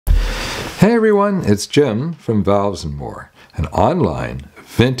Hey everyone, it's Jim from Valves & More, an online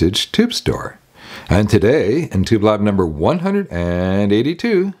vintage tube store. And today, in Tube Lab number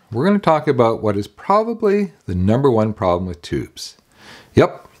 182, we're going to talk about what is probably the #1 problem with tubes.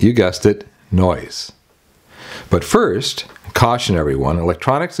 Yep, you guessed it, noise. But first, caution everyone,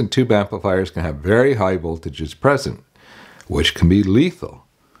 electronics and tube amplifiers can have very high voltages present, which can be lethal.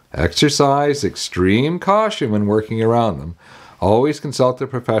 Exercise extreme caution when working around them. Always consult a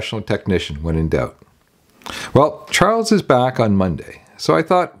professional technician when in doubt. Well, Charles is back on Monday, so I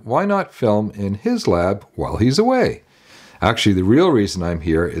thought, why not film in his lab while he's away? Actually, the real reason I'm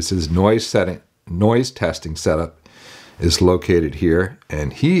here is his noise testing setup is located here,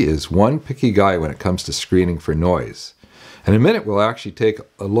 and he is one picky guy when it comes to screening for noise. In a minute, we'll actually take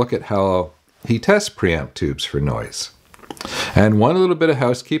a look at how he tests preamp tubes for noise. And one little bit of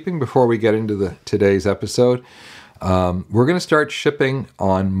housekeeping before we get into today's episode. We're going to start shipping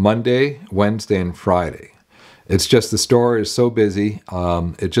on Monday, Wednesday, and Friday. It's just the store is so busy,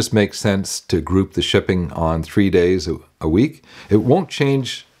 it just makes sense to group the shipping on 3 days a week. It won't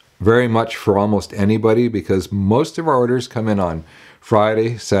change very much for almost anybody because most of our orders come in on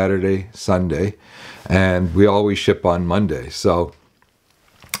Friday, Saturday, Sunday, and we always ship on Monday. So,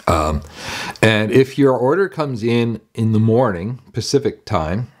 and if your order comes in the morning, Pacific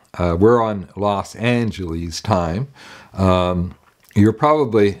time, we're on Los Angeles time. You're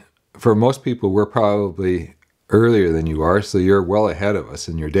probably, for most people, we're probably earlier than you are, so you're well ahead of us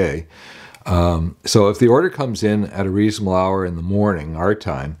in your day. So if the order comes in at a reasonable hour in the morning, our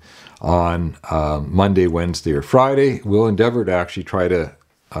time, on Monday, Wednesday, or Friday, we'll endeavor to actually try to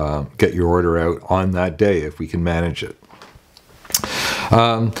get your order out on that day if we can manage it.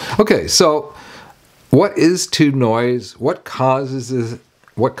 Okay, so what is tube noise? What causes it?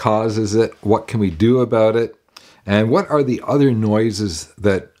 What causes it? What can we do about it? And what are the other noises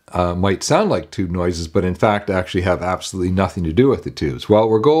that might sound like tube noises, but in fact actually have absolutely nothing to do with the tubes? Well,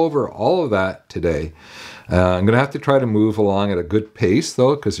 we'll go over all of that today. I'm going to have to try to move along at a good pace,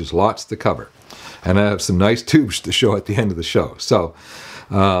 though, because there's lots to cover. And I have some nice tubes to show at the end of the show. So,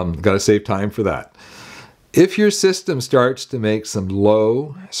 got to save time for that. If your system starts to make some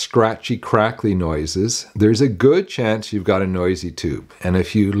low, scratchy, crackly noises, there's a good chance you've got a noisy tube. And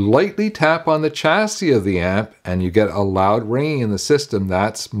if you lightly tap on the chassis of the amp and you get a loud ringing in the system,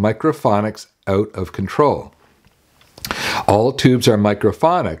 that's microphonics out of control. All tubes are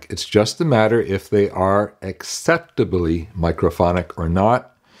microphonic. It's just a matter if they are acceptably microphonic or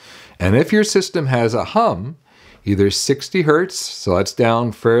not. And if your system has a hum, either 60 hertz, so that's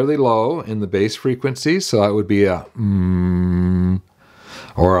down fairly low in the bass frequency, so that would be a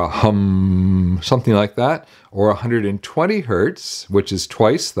or a hum, something like that, or 120 hertz, which is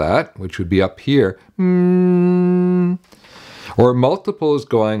twice that, which would be up here, or multiples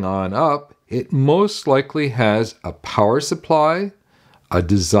going on up, it most likely has a power supply, a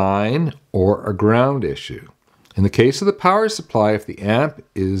design, or a ground issue. In the case of the power supply, if the amp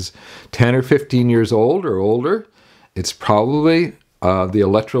is 10 or 15 years old or older, it's probably the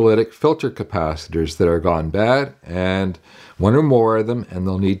electrolytic filter capacitors that are gone bad, and one or more of them, and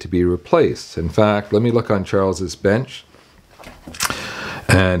they'll need to be replaced. In fact, let me look on Charles's bench,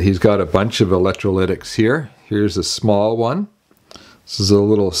 and he's got a bunch of electrolytics here. Here's a small one. This is a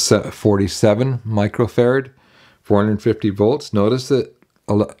little 47 microfarad, 450 volts. Notice that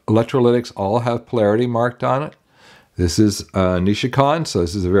electrolytics all have polarity marked on it. This is Nishikon, so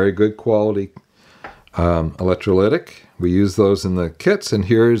this is a very good quality electrolytic. We use those in the kits, and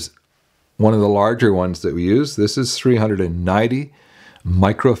here's one of the larger ones that we use. This is 390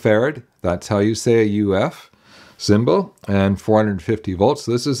 microfarad. That's how you say a UF symbol, and 450 volts.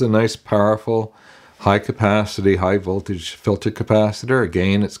 This is a nice, powerful, high capacity, high voltage filter capacitor.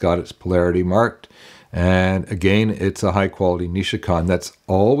 Again, it's got its polarity marked. And again, it's a high quality Nishikon. That's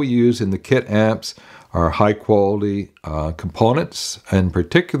all we use in the kit amps are high quality components. In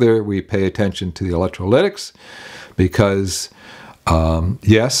particular, we pay attention to the electrolytics because,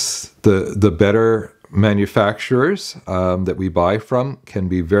 yes, the better manufacturers that we buy from can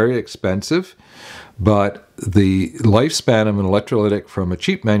be very expensive, but the lifespan of an electrolytic from a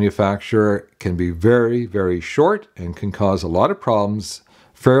cheap manufacturer can be very, very short and can cause a lot of problems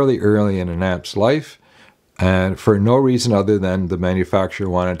fairly early in an amp's life, and for no reason other than the manufacturer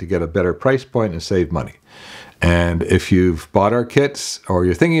wanted to get a better price point and save money. And if you've bought our kits or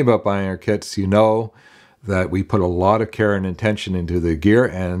you're thinking about buying our kits, you know that we put a lot of care and attention into the gear,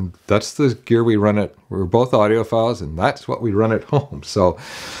 and that's the gear we run at. We're both audiophiles, and that's what we run at home. So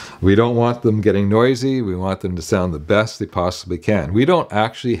we don't want them getting noisy. We want them to sound the best they possibly can. We don't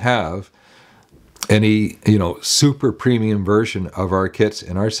actually have any, super premium version of our kits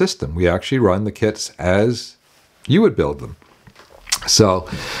in our system. We actually run the kits as you would build them. So,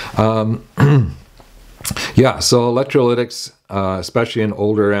 yeah, so electrolytics, especially in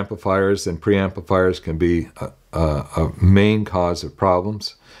older amplifiers and preamplifiers, can be a main cause of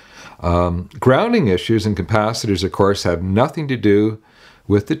problems. Grounding issues and capacitors, of course, have nothing to do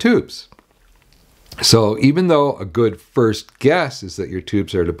with the tubes. So even though a good first guess is that your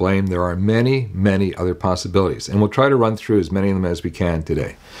tubes are to blame, there are many, many other possibilities. And we'll try to run through as many of them as we can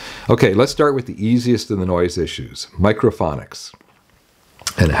today. Okay, let's start with the easiest of the noise issues, microphonics,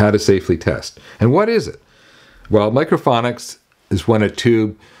 and how to safely test. And what is it? Well, microphonics is when a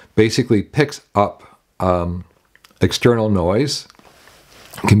tube basically picks up external noise.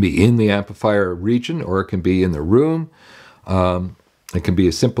 It can be in the amplifier region, or it can be in the room. It can be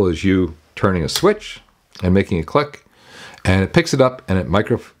as simple as you turning a switch and making a click, and it picks it up and it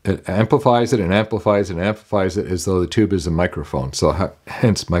amplifies it and amplifies it and amplifies it as though the tube is a microphone. So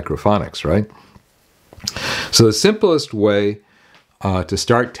hence microphonics, right? So the simplest way to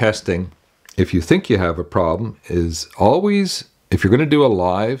start testing, if you think you have a problem, is always, if you're going to do a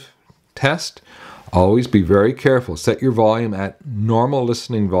live test, always be very careful. Set your volume at normal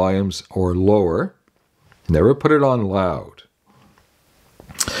listening volumes or lower. Never put it on loud.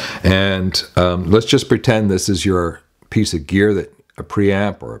 And let's just pretend this is your piece of gear, that a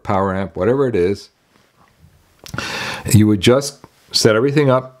preamp or a power amp, whatever it is. You would just set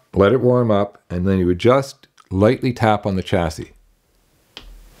everything up, let it warm up, and then you would just lightly tap on the chassis.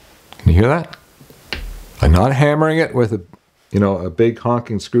 Can you hear that? I'm not hammering it with a big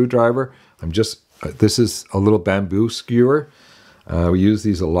honking screwdriver. I'm just, this is a little bamboo skewer. We use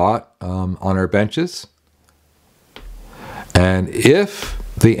these a lot on our benches. And if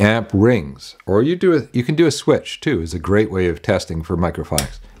the amp rings, or you can do a switch too, is a great way of testing for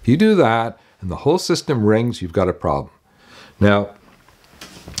microphonics. If you do that and the whole system rings, you've got a problem. Now,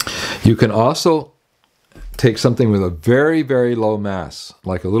 you can also take something with a very, very low mass,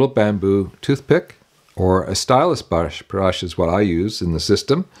 like a little bamboo toothpick, or a stylus brush is what I use in the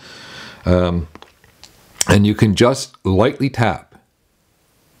system. And you can just lightly tap.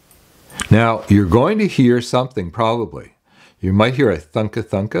 Now, you're going to hear something probably. You might hear a thunka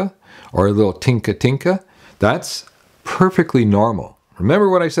thunka or a little tinka tinka. That's perfectly normal. Remember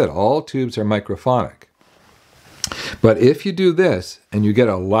what I said, all tubes are microphonic. But if you do this and you get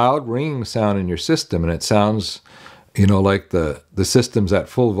a loud ringing sound in your system, and it sounds, like the system's at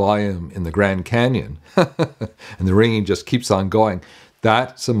full volume in the Grand Canyon, and the ringing just keeps on going,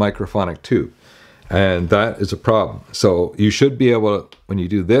 that's a microphonic tube. And that is a problem. So you should be able to, when you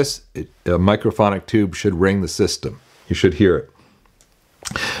do this, a microphonic tube should ring the system. You should hear it.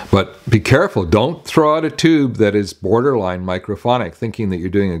 But be careful. Don't throw out a tube that is borderline microphonic thinking that you're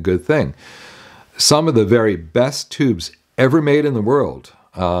doing a good thing. Some of the very best tubes ever made in the world,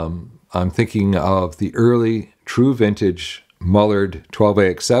 I'm thinking of the early true vintage Mullard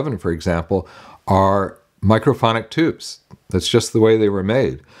 12AX7, for example, are microphonic tubes. That's just the way they were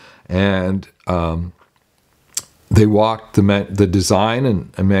made. And they walked, the design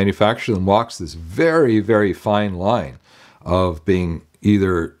and manufacture them walks this very, very fine line of being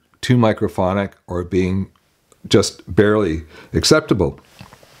either too microphonic or being just barely acceptable.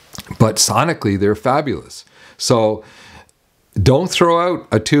 But sonically, they're fabulous. So don't throw out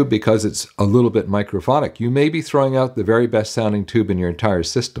a tube because it's a little bit microphonic. You may be throwing out the very best sounding tube in your entire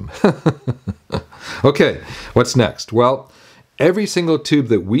system. Okay, what's next? Well, every single tube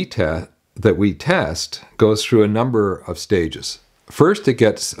that we test goes through a number of stages. First, it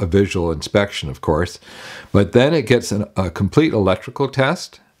gets a visual inspection, of course, but then it gets a complete electrical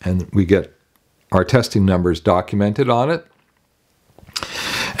test, and we get our testing numbers documented on it.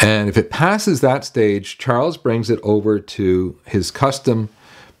 And if it passes that stage, Charles brings it over to his custom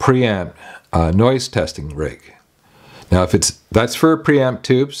preamp noise testing rig. Now, that's for a preamp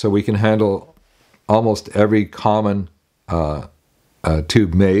tube, so we can handle almost every common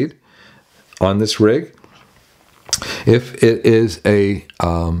tube made on this rig. If it is a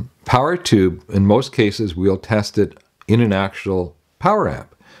power tube, in most cases, we'll test it in an actual power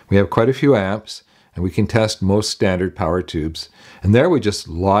amp. We have quite a few amps, and we can test most standard power tubes. And there we just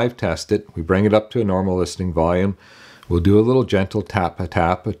live test it. We bring it up to a normal listening volume. We'll do a little gentle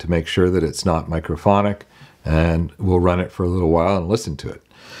tap-a-tap to make sure that it's not microphonic, and we'll run it for a little while and listen to it.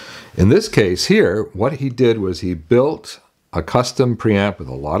 In this case here, what he did was he built a custom preamp with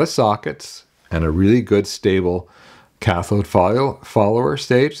a lot of sockets and a really good stable cathode follower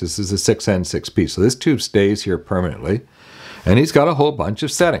stage. This is a 6N6P, so this tube stays here permanently. And he's got a whole bunch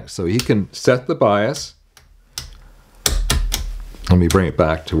of settings. So he can set the bias. Let me bring it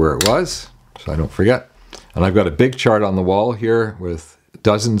back to where it was. so I don't forget. And I've got a big chart on the wall here with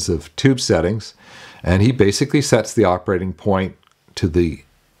dozens of tube settings, and he basically sets the operating point to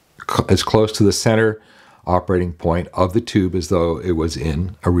as close to the center operating point of the tube as though it was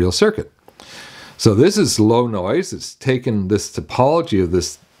in a real circuit. So this is low noise. It's taken this topology of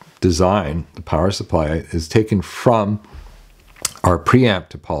this design, the power supply, is taken from our preamp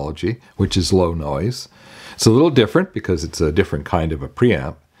topology, which is low noise. It's a little different because it's a different kind of a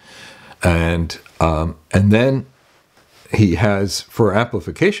preamp. And then he has, for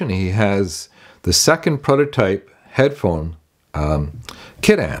amplification, he has the second prototype headphone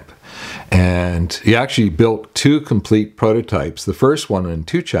kit amp. And he actually built 2 complete prototypes, the first one in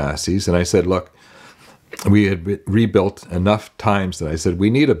 2 chassis. And I said, look, we had rebuilt enough times that I said, we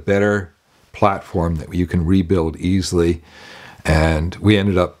need a better platform that you can rebuild easily. And we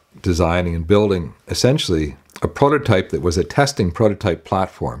ended up designing and building essentially a prototype that was a testing prototype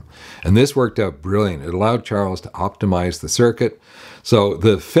platform. And this worked out brilliant. It allowed Charles to optimize the circuit. So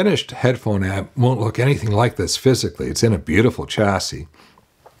the finished headphone amp won't look anything like this physically. It's in a beautiful chassis.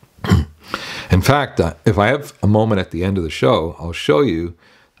 In fact, if I have a moment at the end of the show, I'll show you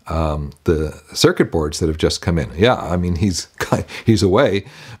the circuit boards that have just come in. Yeah, I mean, he's away,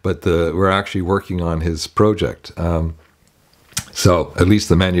 but we're actually working on his project. So at least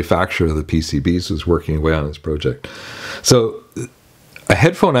the manufacturer of the PCBs was working away on his project. So a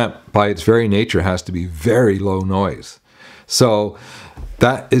headphone amp by its very nature has to be very low noise. So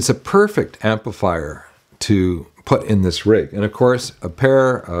that is a perfect amplifier to put in this rig. And of course, a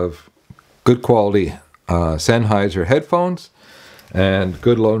pair of good quality Sennheiser headphones and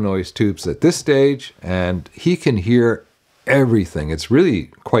good low noise tubes at this stage, and he can hear everything. It's really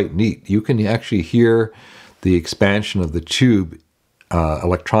quite neat. You can actually hear the expansion of the tube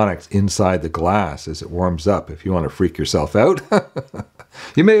electronics inside the glass as it warms up. If you want to freak yourself out,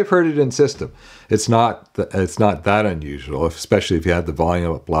 you may have heard it in system. It's not that unusual, especially if you had the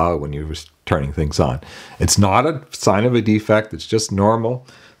volume up loud when you were turning things on. It's not a sign of a defect. It's just normal.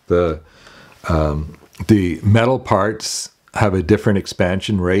 The metal parts have a different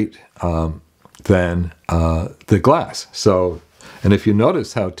expansion rate than the glass. So, and if you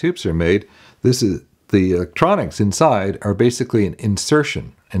notice how tubes are made, the electronics inside are basically an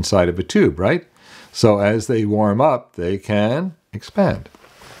insertion inside of a tube, right? So as they warm up, they can expand.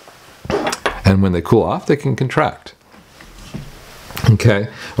 And when they cool off, they can contract. Okay,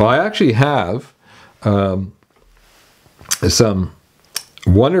 well, I actually have some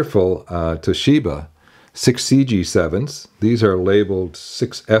wonderful Toshiba 6CG7s. These are labeled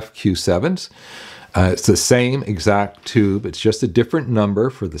 6FQ7s. It's the same exact tube. It's just a different number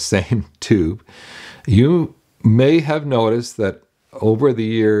for the same tube. You may have noticed that over the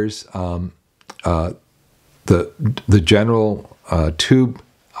years, the general tube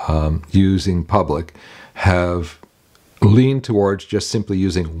using public have leaned towards just simply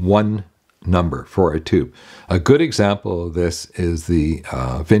using one number for a tube. A good example of this is the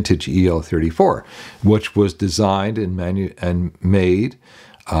vintage EL34, which was designed and made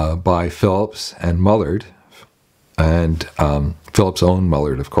by Philips and Mullard, and Philips owned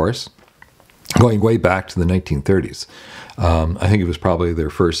Mullard, of course, going way back to the 1930s. I think it was probably their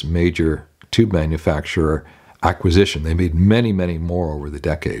first major tube manufacturer acquisition. They made many, many more over the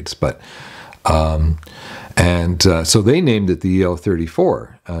decades, but so they named it the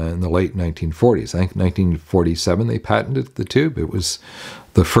EL34 in the late 1940s. I think 1947 they patented the tube. It was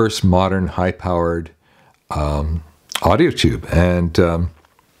the first modern high-powered audio tube. And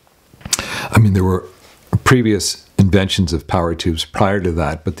I mean, there were previous inventions of power tubes prior to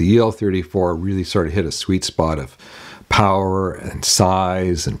that, but the EL34 really sort of hit a sweet spot of power and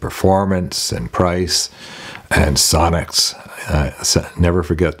size and performance and price and sonics. Never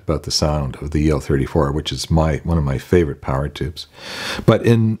forget about the sound of the EL34, which is one of my favorite power tubes. But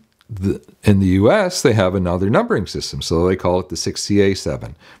in the US, they have another numbering system, so they call it the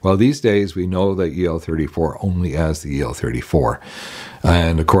 6CA7. Well, these days we know the EL34 only as the EL34.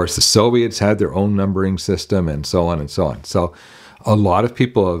 And of course, the Soviets had their own numbering system, and so on and so on. So a lot of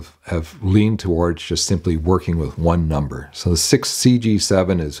people have leaned towards just simply working with one number. So the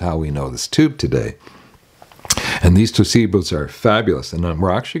 6CG7 is how we know this tube today. And these Toshibas are fabulous. And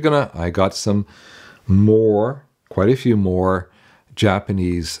we're actually I got quite a few more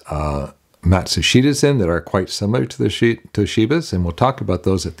Japanese Matsushitas in that are quite similar to the Toshibas, and we'll talk about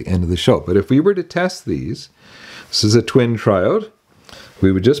those at the end of the show. But if we were to test these, this is a twin triode.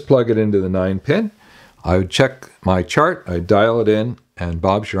 We would just plug it into the 9-pin. I would check my chart, I'd dial it in, and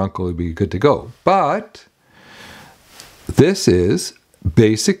Bob's your uncle would be good to go. But this is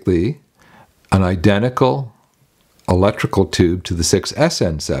basically an identical electrical tube to the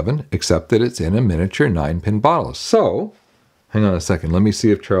 6SN7, except that it's in a miniature 9-pin bottle. So, hang on a second, let me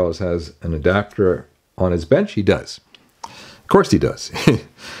see if Charles has an adapter on his bench. He does. Of course he does.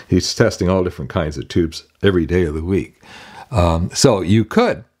 He's testing all different kinds of tubes every day of the week. So you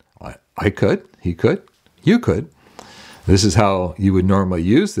could, I could, he could, you could. This is how you would normally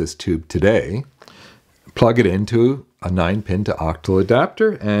use this tube today. Plug it into a 9-pin to octal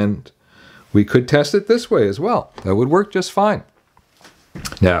adapter, and we could test it this way as well. That would work just fine.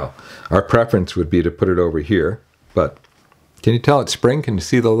 Now, our preference would be to put it over here, but can you tell it's spring? Can you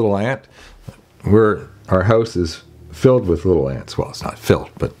see the little ant? Our house is filled with little ants. Well, it's not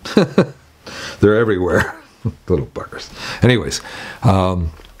filled, but they're everywhere. Little buggers. Anyways,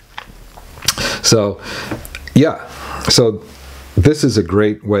 so yeah, so this is a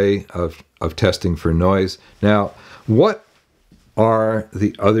great way of testing for noise. Now, what are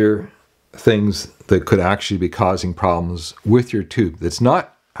the other things that could actually be causing problems with your tube that's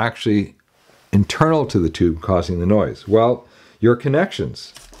not actually internal to the tube causing the noise? Well, your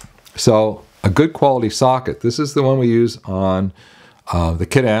connections. So a good quality socket. This is the one we use on the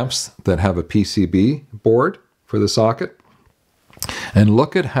kit amps that have a PCB board for the socket. And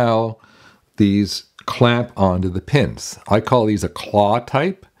look at how these clamp onto the pins. I call these a claw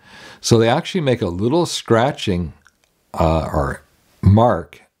type. So they actually make a little scratching or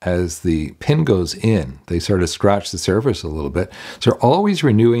mark as the pin goes in. They sort of scratch the surface a little bit. So they're always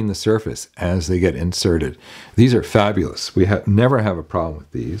renewing the surface as they get inserted. These are fabulous. We never have a problem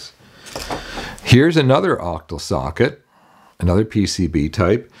with these. Here's another octal socket, another PCB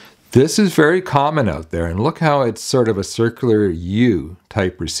type. This is very common out there, and look how it's sort of a circular U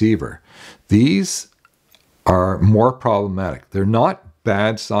type receiver. These are more problematic. They're not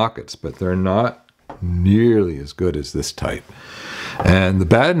bad sockets, but they're not nearly as good as this type. And the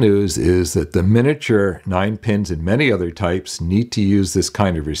bad news is that the miniature 9 pins and many other types need to use this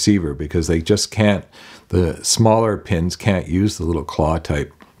kind of receiver because they just can't, the smaller pins can't use the little claw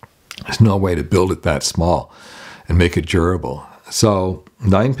type. There's no way to build it that small and make it durable. So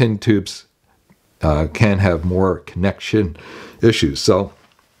 9-pin tubes can have more connection issues. So,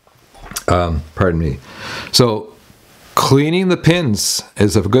 pardon me. So cleaning the pins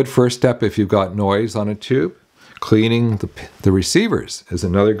is a good first step if you've got noise on a tube. Cleaning the receivers is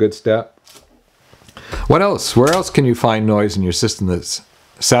another good step. What else? Where else can you find noise in your system that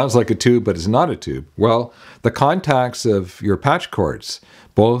sounds like a tube but is not a tube? Well, the contacts of your patch cords,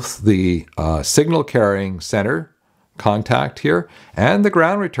 both the signal carrying center contact here and the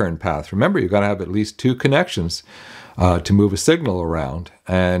ground return path. Remember, you've got to have at least 2 connections to move a signal around.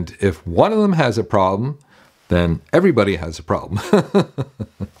 And if one of them has a problem, then everybody has a problem.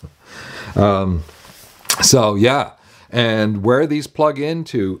 So yeah, and where these plug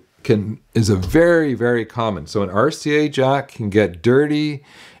into is a very, very common. So an RCA jack can get dirty,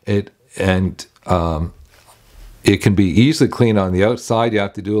 it can be easily cleaned on the outside. You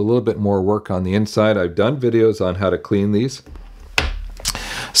have to do a little bit more work on the inside. I've done videos on how to clean these.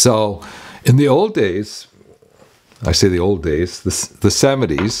 So in the old days, I say the old days, the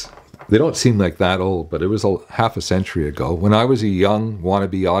 70s, they don't seem like that old, but it was half a century ago. When I was a young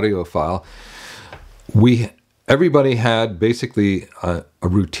wannabe audiophile, everybody had basically a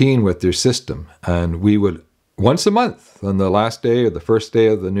routine with their system, and we would once a month, on the last day or the first day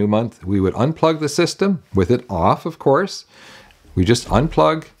of the new month, we would unplug the system with it off, of course. We just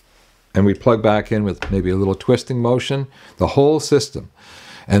unplug and we plug back in with maybe a little twisting motion, the whole system.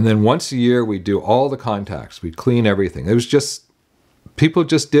 And then once a year, we'd do all the contacts. We'd clean everything. It was just, people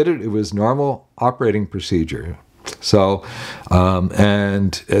just did it. It was normal operating procedure. So,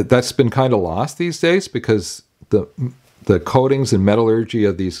 and that's been kind of lost these days because the coatings and metallurgy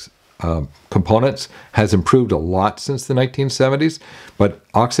of these components has improved a lot since the 1970s, but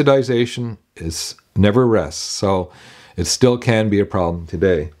oxidization never rests, so it still can be a problem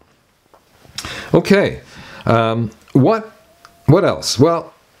today. Okay, what else?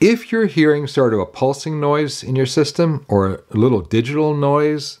 Well, if you're hearing sort of a pulsing noise in your system or a little digital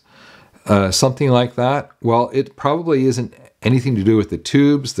noise, something like that, well, it probably isn't anything to do with the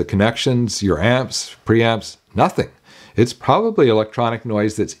tubes, the connections, your amps, preamps, nothing. It's probably electronic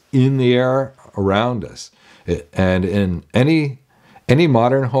noise that's in the air around us. And in any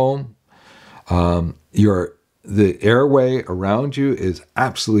modern home, the airway around you is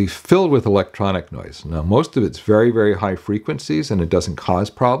absolutely filled with electronic noise. Now, most of it's very, very high frequencies, and it doesn't cause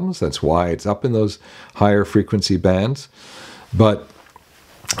problems. That's why it's up in those higher frequency bands. But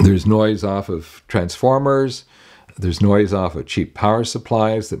there's noise off of transformers. There's noise off of cheap power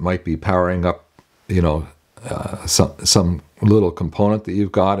supplies that might be powering up, some little component that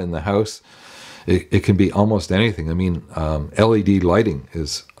you've got in the house. It can be almost anything. I mean, LED lighting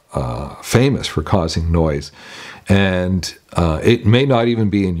is famous for causing noise. And it may not even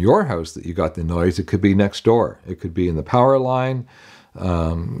be in your house that you got the noise. It could be next door. It could be in the power line.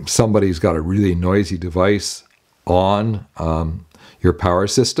 Somebody's got a really noisy device on your power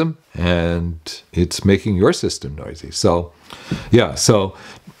system, and it's making your system noisy. So, yeah, so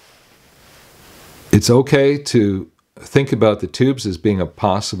it's okay to think about the tubes as being a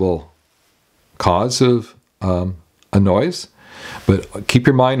possible cause of a noise, but keep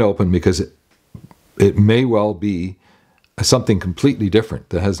your mind open, because it may well be something completely different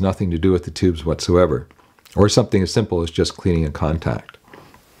that has nothing to do with the tubes whatsoever, or something as simple as just cleaning a contact.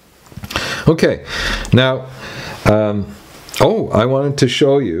 Okay, now, I wanted to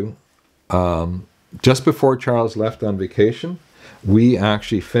show you, just before Charles left on vacation, we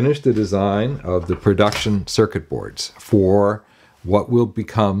actually finished the design of the production circuit boards for what will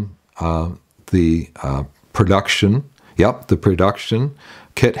become the production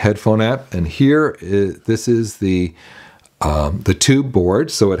kit headphone amp. And here this is the tube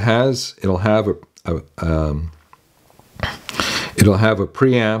board. So it'll have a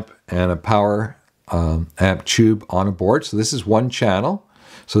preamp and a power amp tube on a board. So this is one channel.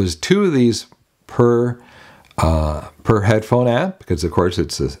 So there's two of these per headphone amp, because of course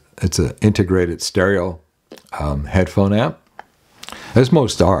it's an integrated stereo headphone amp, as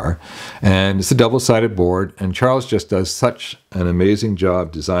most are, and it's a double-sided board. And Charles just does such an amazing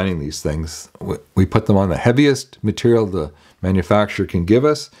job designing these things. We put them on the heaviest material the manufacturer can give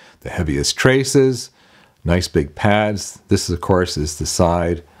us, the heaviest traces, nice big pads. This, of course, is the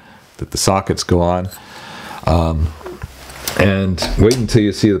side that the sockets go on. And wait until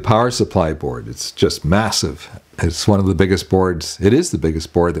you see the power supply board. It's just massive. It's one of the biggest boards. It is the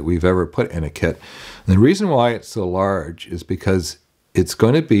biggest board that we've ever put in a kit. And the reason why it's so large is because it's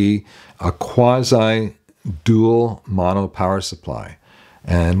going to be a quasi-dual mono power supply.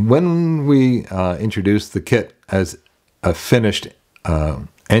 And when we introduce the kit as a finished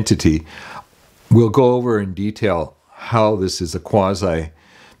entity, we'll go over in detail how this is a quasi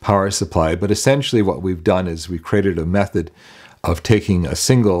power supply. But essentially what we've done is we created a method of taking a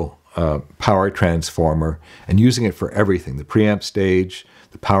single power transformer and using it for everything, the preamp stage,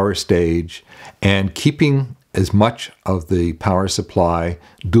 the power stage, and keeping as much of the power supply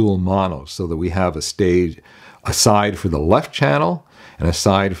dual mono, so that we have a side for the left channel and a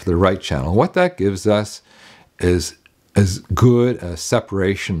side for the right channel. What that gives us is as good a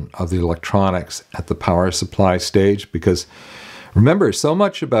separation of the electronics at the power supply stage, because remember, so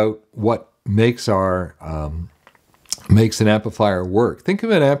much about what makes makes an amplifier work. Think of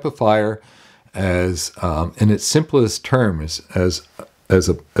an amplifier as, in its simplest terms, as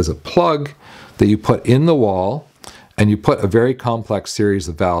a plug that you put in the wall, and you put a very complex series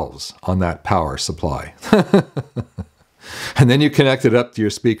of valves on that power supply. And then you connect it up to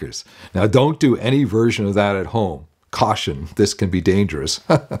your speakers. Now, don't do any version of that at home. Caution, this can be dangerous.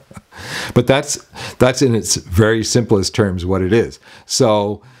 But that's in its very simplest terms what it is.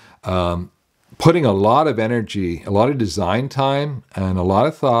 So putting a lot of energy, a lot of design time, and a lot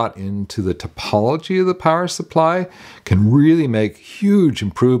of thought into the topology of the power supply can really make huge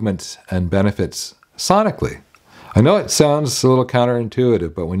improvements and benefits sonically. I know it sounds a little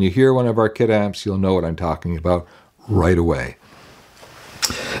counterintuitive, but when you hear one of our kit amps, you'll know what I'm talking about right away.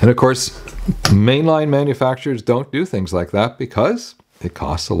 And of course, mainline manufacturers don't do things like that because it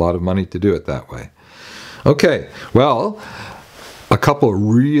costs a lot of money to do it that way. Okay, well, a couple of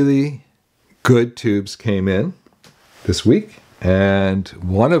really good tubes came in this week, and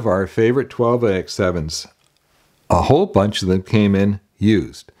one of our favorite 12AX7s, a whole bunch of them came in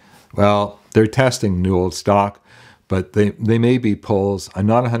used. Well, they're testing new old stock, but they may be pulls. I'm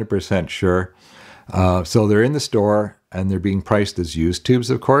not 100% sure. So they're in the store, and they're being priced as used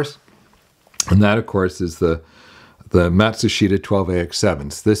tubes, of course. And that, of course, is the Matsushita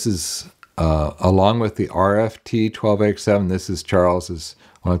 12AX7s. This is, along with the RFT 12AX7, this is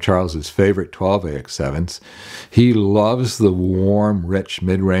one of Charles's favorite 12AX7s. He loves the warm, rich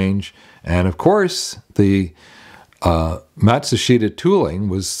mid-range. And of course, the Matsushita tooling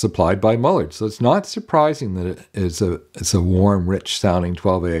was supplied by Mullard. So it's not surprising that it's a warm, rich sounding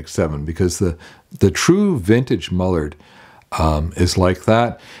 12AX7, because the true vintage Mullard is like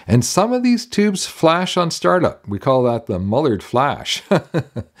that. And some of these tubes flash on startup. We call that the Mullard flash.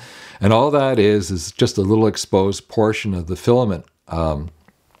 And all that is just a little exposed portion of the filament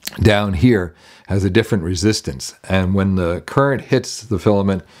down here has a different resistance. And when the current hits the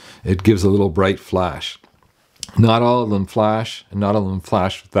filament, it gives a little bright flash. Not all of them flash, and not all of them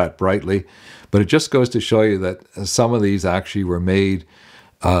flash that brightly, but it just goes to show you that some of these actually were made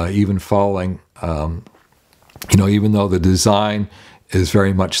even following even though the design is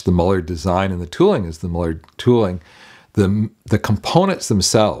very much the Muller design and the tooling is the Muller tooling, the components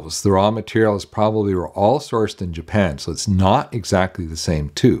themselves, the raw materials probably were all sourced in Japan, so it's not exactly the same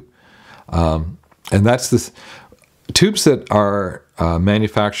tube. And that's the tubes that are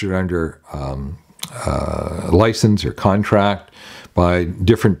manufactured under license or contract by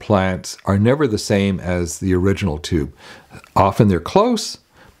different plants are never the same as the original tube. Often they're close,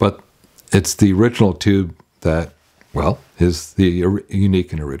 but it's the original tube that, well, is the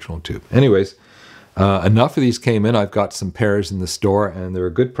unique and original tube. Anyways, enough of these came in. I've got some pairs in the store, and they're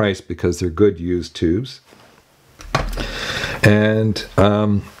a good price because they're good used tubes. And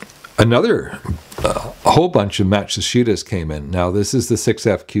another a whole bunch of Matsushitas came in. Now, this is the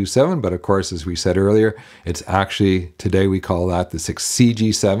 6FQ7, but of course, as we said earlier, it's actually, today we call that the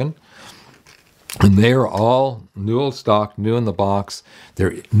 6CG7. And they are all new stock, new in the box.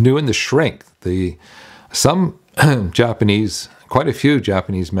 They're new in the shrink. Some Japanese, quite a few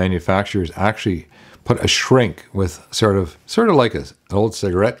Japanese manufacturers actually put a shrink with sort of like an old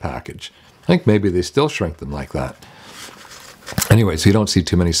cigarette package. I think maybe they still shrink them like that. Anyway, so you don't see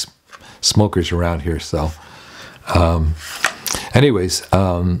too many smokers around here. So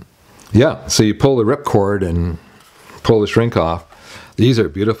yeah, so you pull the ripcord and pull the shrink off. These are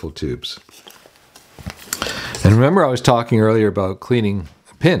beautiful tubes. And remember I was talking earlier about cleaning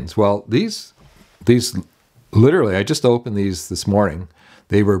pins. Well, these literally, I just opened these this morning.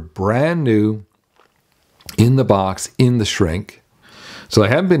 They were brand new in the box, in the shrink. So they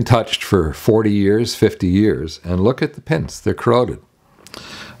haven't been touched for 40 years, 50 years. And look at the pins, they're corroded.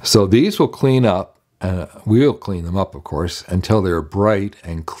 So these will clean up, we'll clean them up, of course, until they're bright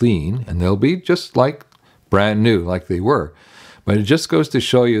and clean. And they'll be just like brand new, like they were. But it just goes to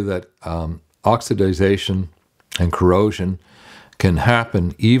show you that oxidization and corrosion can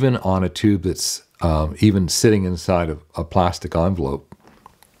happen even on a tube that's even sitting inside of a plastic envelope.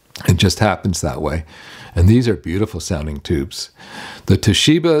 It just happens that way. And these are beautiful sounding tubes. The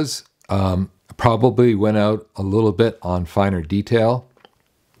Toshibas probably went out a little bit on finer detail,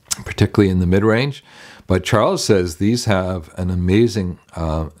 particularly in the mid-range. But Charles says these have an amazing,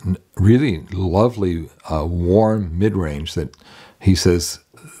 really lovely, warm mid-range that he says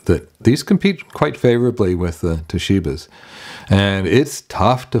that these compete quite favorably with the Toshibas. And it's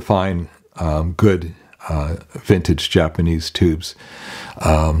tough to find good vintage Japanese tubes.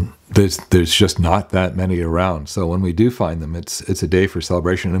 There's just not that many around. So when we do find them, it's a day for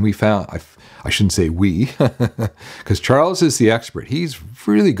celebration. And we found, I shouldn't say we, because Charles is the expert. He's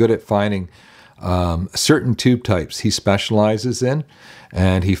really good at finding certain tube types he specializes in,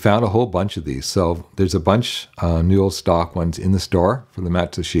 and he found a whole bunch of these. So there's a bunch new old stock ones in the store for the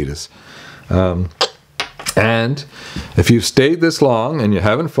Matsushitas. And if you've stayed this long and you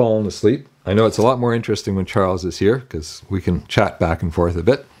haven't fallen asleep, I know it's a lot more interesting when Charles is here because we can chat back and forth a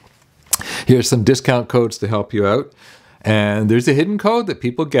bit. Here's some discount codes to help you out. And there's a hidden code that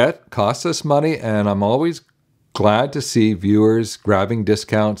people get, costs us money, and I'm always glad to see viewers grabbing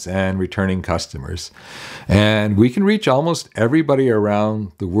discounts and returning customers. And we can reach almost everybody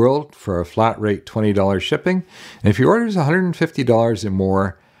around the world for a flat rate $20 shipping. And if your order is $150 or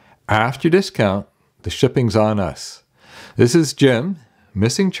more after discount, the shipping's on us. This is Jim,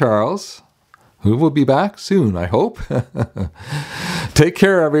 missing Charles, who will be back soon, I hope. Take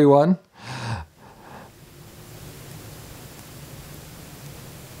care, everyone.